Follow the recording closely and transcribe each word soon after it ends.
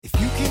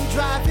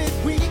drive it,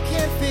 we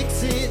can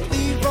fix it.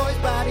 Leroy's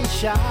Body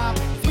Shop.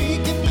 We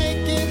can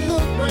make it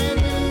look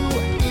brand new.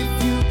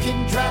 If you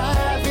can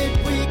drive it,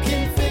 we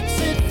can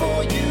fix it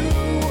for you.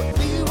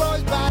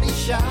 Leroy's Body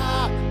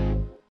Shop.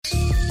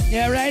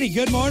 Yeah, righty.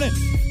 Good morning.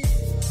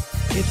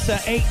 It's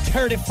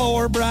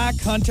 8:34, Brock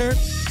Hunter.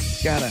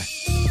 It's got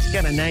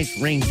a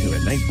nice ring to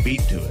it, nice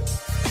beat to it.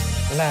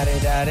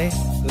 La-di-da-di,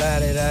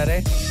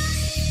 la-di-da-di.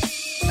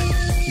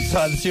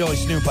 That's the only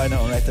Snoop I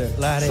know right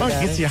there. Song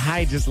gets you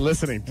high just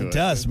listening to it. It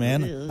does,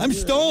 man. I'm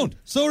stoned.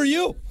 So are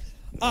you.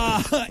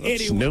 Anyway,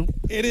 Snoop.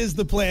 It is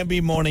the Plan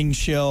B morning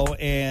show,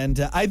 and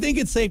I think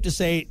it's safe to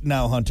say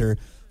now, Hunter,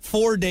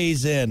 4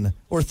 days in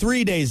or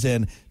 3 days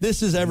in,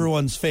 this is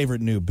everyone's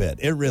favorite new bit.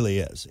 It really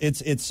is.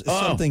 It's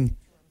something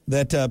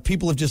that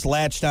people have just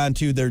latched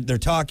onto. They're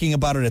talking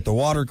about it at the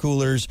water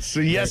coolers.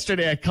 So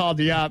yesterday I called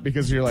you out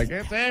because you're like,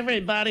 it's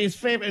everybody's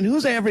favorite. And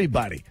who's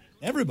everybody?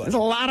 Everybody. There's a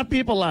lot of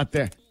people out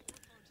there.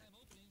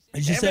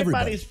 It's just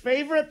everybody's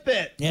favorite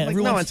bit. Yeah, like,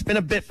 no, it's been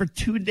a bit for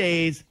 2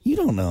 days. You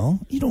don't know.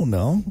 All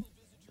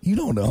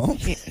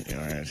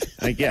right.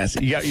 I guess.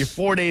 You're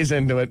 4 days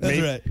into it. That's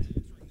right.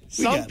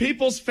 Some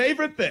people's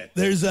favorite bit.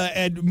 There's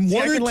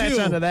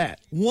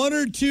one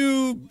or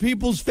two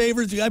people's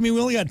favorites. I mean, we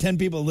only got 10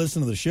 people to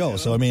listen to the show,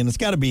 so I mean, it's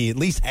got to be at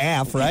least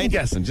half, right? I'm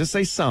guessing. Just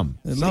say some.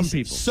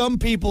 Some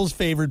people's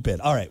favorite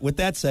bit. All right. With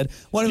that said,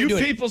 why don't we do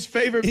it? You people's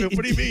favorite bit.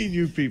 What do you mean,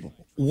 you people?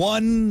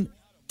 1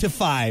 to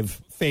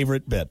 5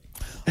 favorite bit.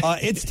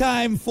 It's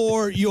time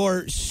for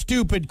your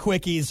stupid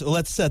quickies.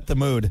 Let's set the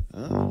mood.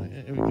 Oh,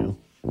 here we go.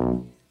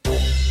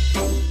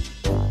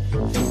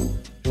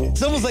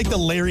 It's almost like the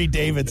Larry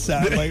David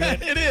sound. Like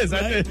that. It is.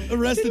 Right?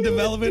 Arrested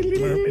Development.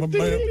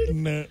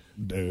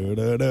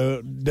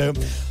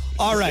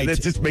 All right.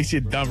 That just makes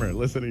you dumber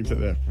listening to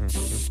that.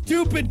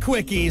 Stupid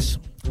quickies.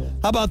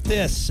 How about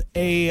this?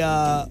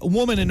 A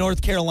woman in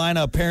North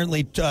Carolina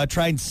apparently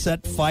tried and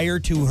set fire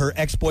to her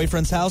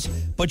ex-boyfriend's house,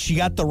 but she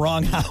got the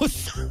wrong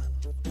house.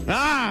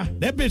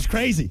 That bitch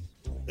crazy.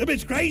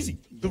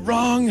 The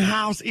wrong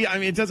house. Yeah, I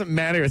mean, it doesn't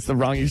matter. It's the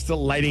wrong. You're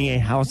still lighting a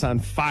house on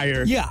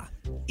fire. Yeah.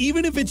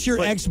 Even if it's your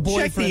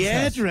ex-boyfriend's check the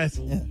house. address.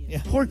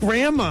 Yeah. Poor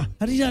grandma.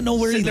 How do you not know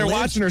where he lives? They're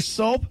watching her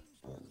soap.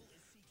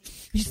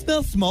 You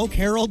smell smoke,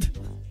 Harold?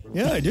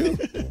 Yeah, I do.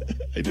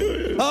 I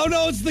do. Oh,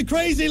 no, it's the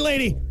crazy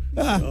lady.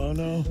 Oh,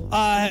 no.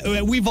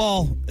 We've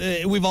all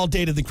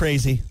dated the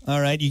crazy, all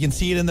right? You can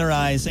see it in their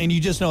eyes, and you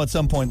just know at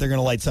some point they're going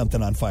to light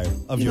something on fire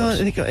of yours.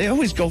 They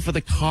always go for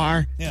the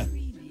car. Yeah.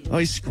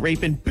 Always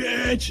scraping,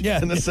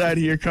 bitch, on the side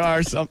of your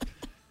car.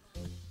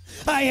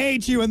 I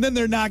hate you, and then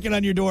they're knocking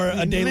on your door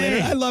a day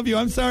later. I love you.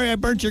 I'm sorry I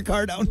burnt your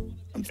car down.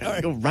 I'm sorry.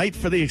 Go right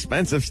for the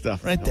expensive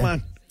stuff. Right there.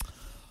 Come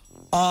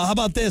on. How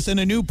about this? In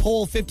a new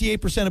poll,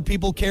 58% of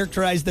people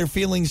characterize their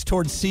feelings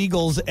towards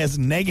seagulls as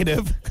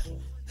negative.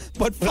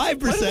 But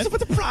 5%...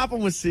 What's the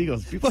problem with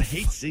seagulls? People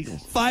hate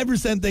seagulls.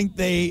 5% think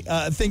they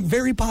think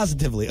very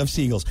positively of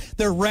seagulls.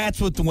 They're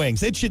rats with the wings.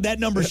 That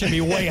number should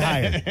be way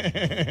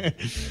higher.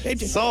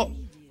 So...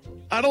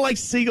 I don't like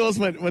seagulls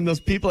when those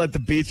people at the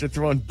beach are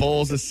throwing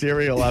bowls of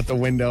cereal out the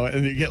window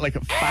and you get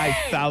like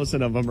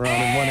 5,000 of them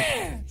around in one.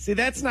 See,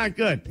 that's not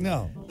good.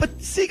 No.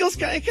 But seagulls,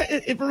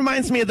 it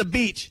reminds me of the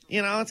beach.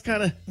 You know, it's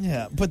kind of...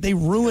 Yeah, but they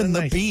ruin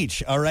the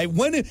beach, all right?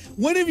 When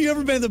have you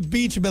ever been to the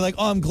beach and been like,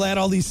 oh, I'm glad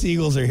all these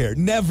seagulls are here?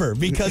 Never,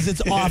 because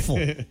it's awful.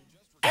 Get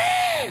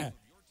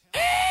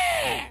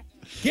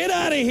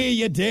out of here,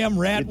 you damn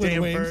rat with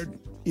wings. Bird.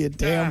 You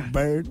damn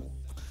bird.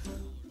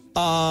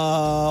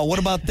 What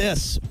about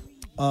this?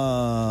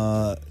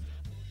 A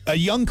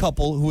young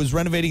couple who was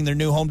renovating their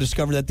new home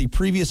discovered that the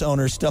previous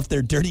owner stuffed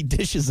their dirty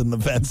dishes in the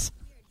vents.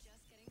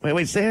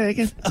 Wait, say that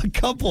again? A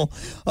couple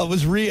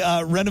was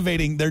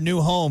renovating their new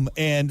home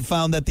and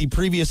found that the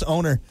previous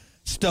owner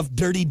stuffed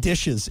dirty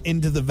dishes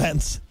into the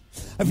vents.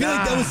 I feel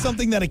like that was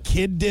something that a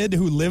kid did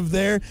who lived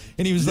there,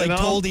 and he was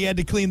told he had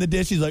to clean the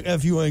dishes. He's like,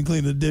 if you want to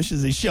clean the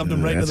dishes, he shoved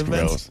them right into the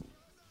vents.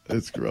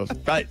 It's gross.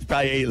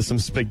 Probably ate some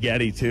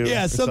spaghetti, too.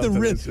 Yeah, something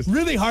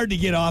really hard to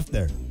get off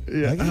there.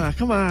 Yeah,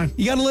 come on.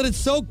 You got to let it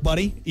soak,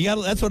 buddy.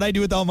 That's what I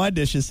do with all my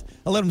dishes.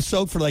 I let them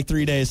soak for like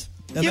 3 days.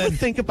 You ever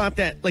think about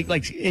that,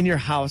 like in your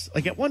house?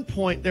 Like at one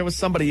point, there was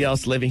somebody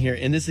else living here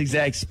in this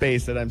exact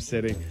space that I'm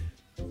sitting,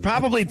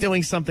 probably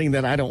doing something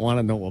that I don't want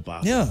to know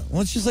about. Yeah,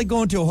 well, it's just like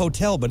going to a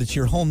hotel, but it's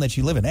your home that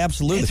you live in.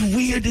 Absolutely. It's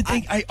weird to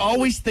think. I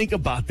always think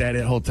about that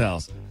at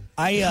hotels.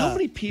 How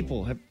many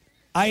people have...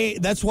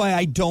 That's why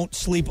I don't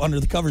sleep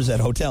under the covers at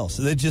hotels.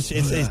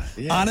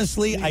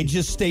 Honestly, I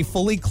just stay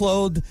fully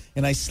clothed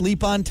and I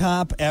sleep on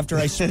top after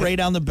I spray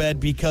down the bed,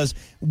 because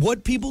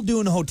what people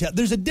do in a hotel,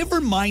 there's a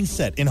different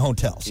mindset in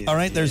hotels. All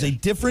right, there's a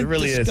different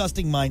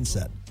disgusting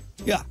mindset.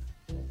 Yeah.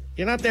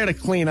 You're not there to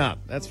clean up.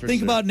 That's for sure.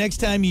 Think about next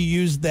time you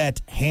use that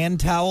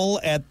hand towel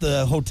at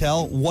the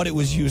hotel, what it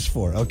was used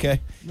for, okay?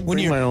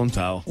 Bring my own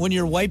towel. When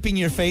you're wiping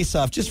your face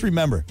off, just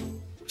remember.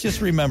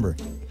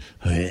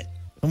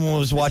 Someone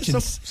was watching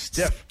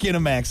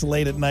Skinamax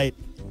late at night.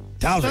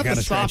 Towels are Not kind the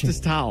of scratchy.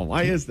 softest towel.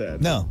 Why is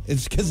that? No,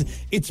 it's because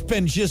it's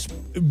been just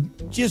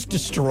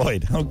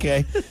destroyed,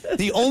 okay?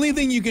 The only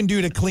thing you can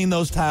do to clean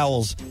those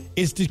towels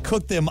is to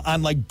cook them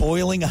on, like,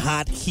 boiling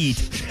hot heat.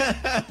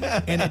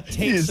 And it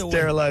takes You away...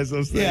 sterilize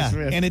those things, Yeah,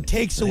 man. and it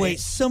takes away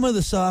some of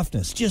the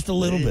softness, just a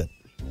little bit.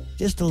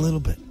 Just a little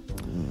bit.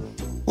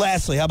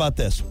 Lastly, how about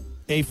this?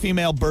 A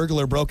female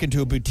burglar broke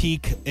into a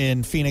boutique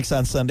in Phoenix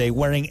on Sunday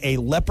wearing a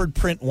leopard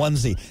print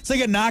onesie. It's like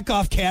a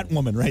knockoff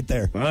Catwoman right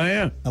there. Oh,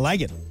 yeah. I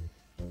like it.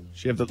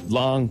 She have the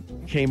long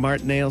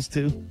Kmart nails,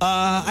 too?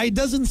 It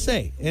doesn't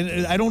say.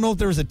 And I don't know if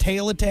there was a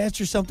tail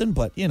attached or something,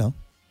 but, you know.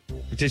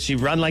 Did she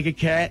run like a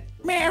cat?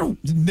 Meow.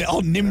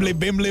 All nimbly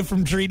bimbly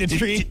from tree to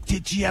tree.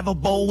 Did she have a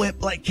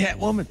bullwhip like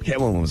Catwoman?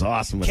 Catwoman was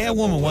awesome. With that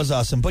Catwoman bullwhip. was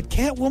awesome, but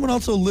Catwoman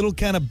also a little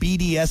kind of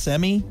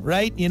BDSM-y,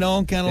 right? You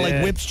know, kind of like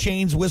Yeah. whips,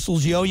 chains,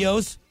 whistles,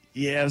 yo-yos,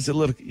 Yeah, it was a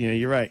little. Yeah,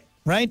 you're right.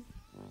 right?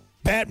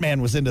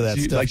 Batman was into that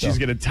stuff. Like she's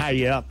though. going to tie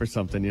you up or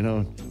something, you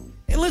know?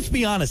 And let's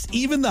be honest,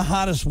 even the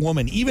hottest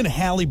woman, even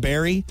Halle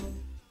Berry,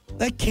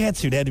 that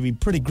catsuit had to be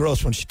pretty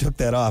gross when she took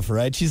that off,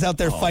 right? She's out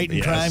there fighting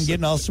yes. crime,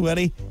 getting all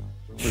sweaty.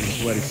 Pretty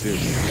sweaty suit.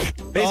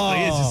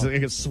 Basically, it's just like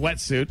a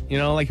sweatsuit, you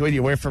know, like what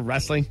you wear for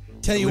wrestling.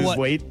 Tell you Lose what,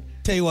 weight.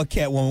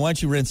 Catwoman, why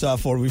don't you rinse off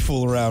before we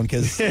fool around?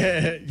 Because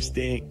You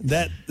stink.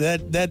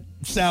 that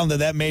sound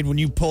that made when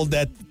you pulled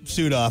that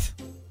suit off.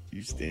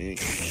 You stink.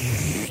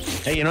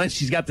 Hey, you know what?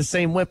 She's got the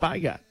same whip I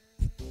got.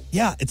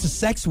 Yeah, it's a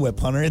sex whip,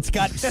 Hunter. It's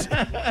got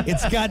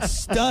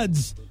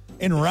studs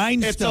and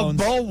rhinestones.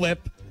 It's a bull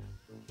whip.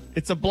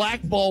 It's a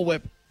black bull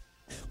whip.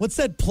 What's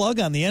that plug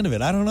on the end of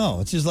it? I don't know.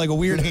 It's just like a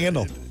weird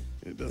handle.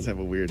 It does have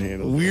a weird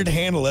handle. Weird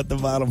handle at the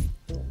bottom.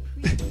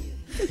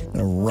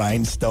 A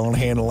rhinestone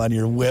handle on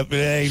your whip.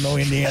 Hey, no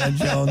Indiana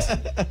Jones.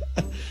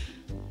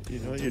 You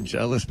know, you're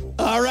jealous.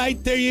 All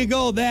right, there you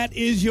go. That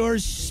is your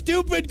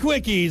stupid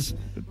quickies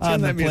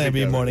on the that music Plan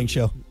B down. Morning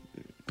Show.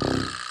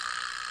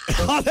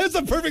 Oh, that's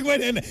a perfect way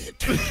to end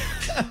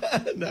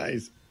it.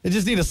 Nice. I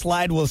just need a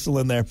slide whistle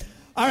in there.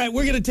 All right,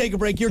 we're going to take a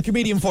break. Your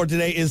comedian for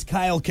today is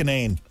Kyle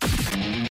Kinane.